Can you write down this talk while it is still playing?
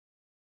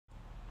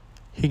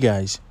Hey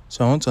guys,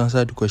 so I want to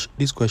answer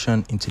this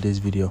question in today's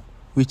video,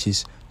 which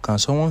is, can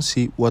someone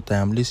see what I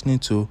am listening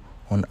to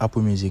on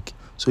Apple Music?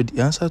 So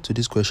the answer to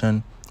this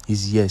question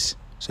is yes.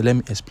 So let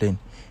me explain.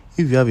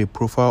 If you have a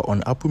profile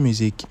on Apple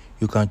Music,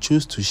 you can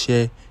choose to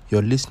share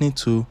your listening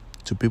to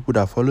people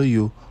that follow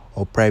you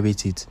or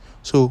private it.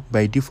 So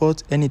by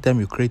default, anytime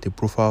you create a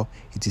profile,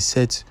 it is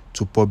set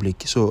to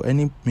public. So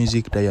any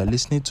music that you are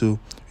listening to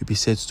will be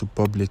set to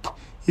public.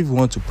 If you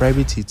want to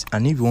private it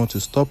and if you want to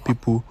stop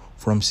people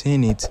from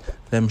seeing it,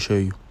 let me show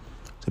you.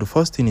 So the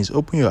first thing is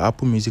open your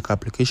Apple Music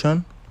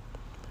application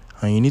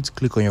and you need to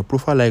click on your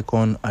profile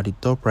icon at the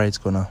top right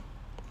corner.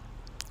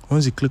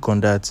 Once you click on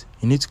that,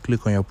 you need to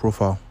click on your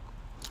profile.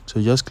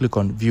 So just click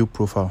on view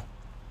profile.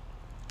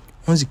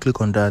 Once you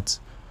click on that,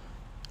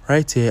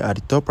 right here at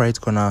the top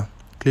right corner,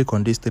 click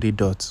on these three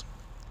dots.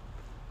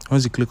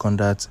 Once you click on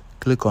that,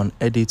 click on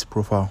edit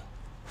profile.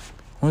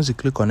 Once you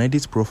click on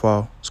edit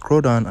profile,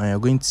 scroll down and you're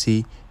going to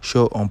see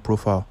show on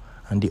profile,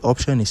 and the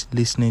option is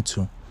listening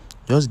to.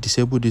 Just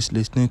disable this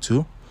listening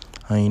to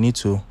and you need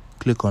to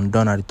click on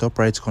done at the top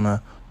right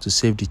corner to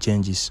save the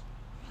changes.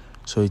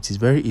 So it is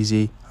very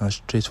easy and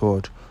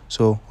straightforward.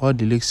 So all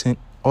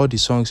the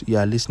songs you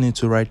are listening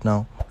to right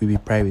now will be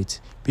private.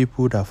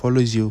 People that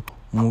follows you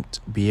won't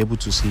be able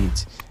to see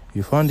it. If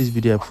you found this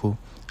video helpful,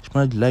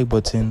 smash the like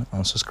button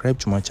and subscribe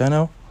to my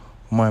channel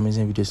for more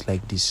amazing videos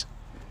like this.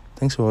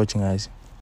 Thanks for watching, guys.